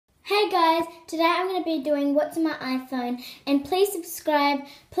guys, today I'm going to be doing what's on my iPhone, and please subscribe,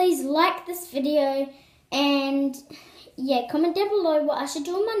 please like this video, and yeah, comment down below what I should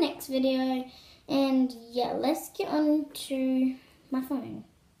do in my next video, and yeah, let's get on to my phone.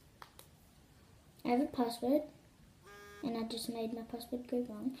 I have a password, and I just made my password go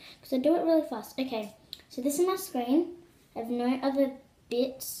wrong, because I do it really fast. Okay, so this is my screen. I have no other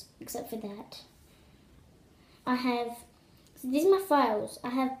bits except for that. So these are my files. I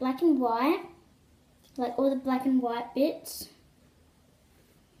have black and white, like all the black and white bits.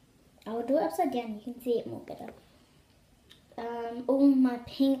 I will do it upside down, you can see it more better. All my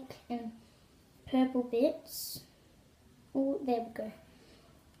pink and purple bits. Oh, there we go.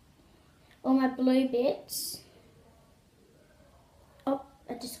 All my blue bits. Oh,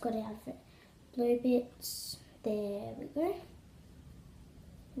 I just got out of it. Blue bits. There we go.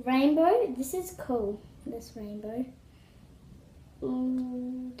 Rainbow. This is cool. This rainbow.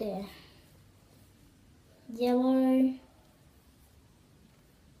 Ooh, there. Yellow.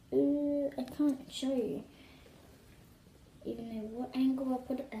 Ooh, I can't show you. Even though what angle I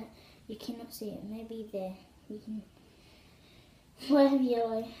put it at, you cannot see it. Maybe there. You can. Well, I have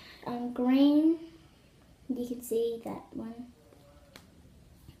yellow. Green. You can see that one.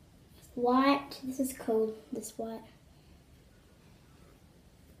 White. This is cool. This white.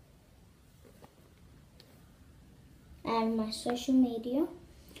 And my social media.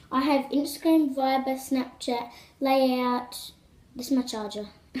 I have Instagram, Viber, Snapchat, Layout. This is my charger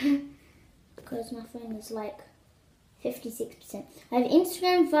because my phone is like 56%. I have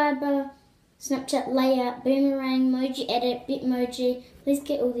Instagram, Viber, Snapchat, Layout, Boomerang, Moji Edit, Bitmoji. Please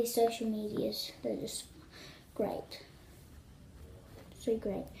get all these social medias. They're just great. So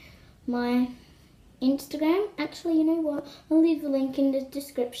great. My Instagram, actually, you know what? I'll leave a link in the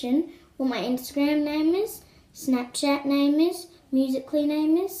description. What my Instagram name is, Snapchat name is, Musical.ly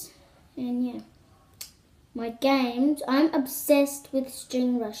name is, and yeah. My games, I'm obsessed with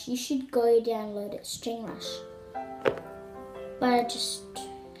String Rush. You should go download it, String Rush. But I just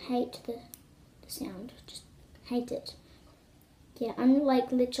hate the sound, just hate it. Yeah, I'm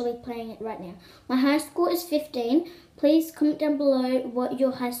like literally playing it right now. My high score is 15. Please comment down below what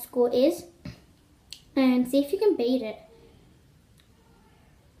your high score is and see if you can beat it.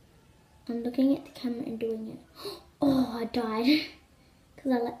 I'm looking at the camera and doing it. Oh, I died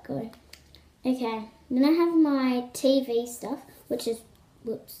because I let go. Okay, then I have my TV stuff, which is,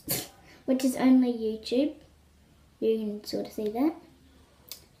 which is only YouTube. You can sort of see that.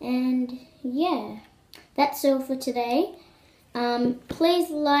 And yeah, that's all for today. Please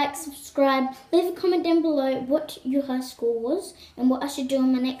like, subscribe, leave a comment down below what your high score was and what I should do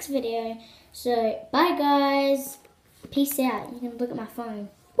in my next video. So, bye guys. Peace out. You can look at my phone.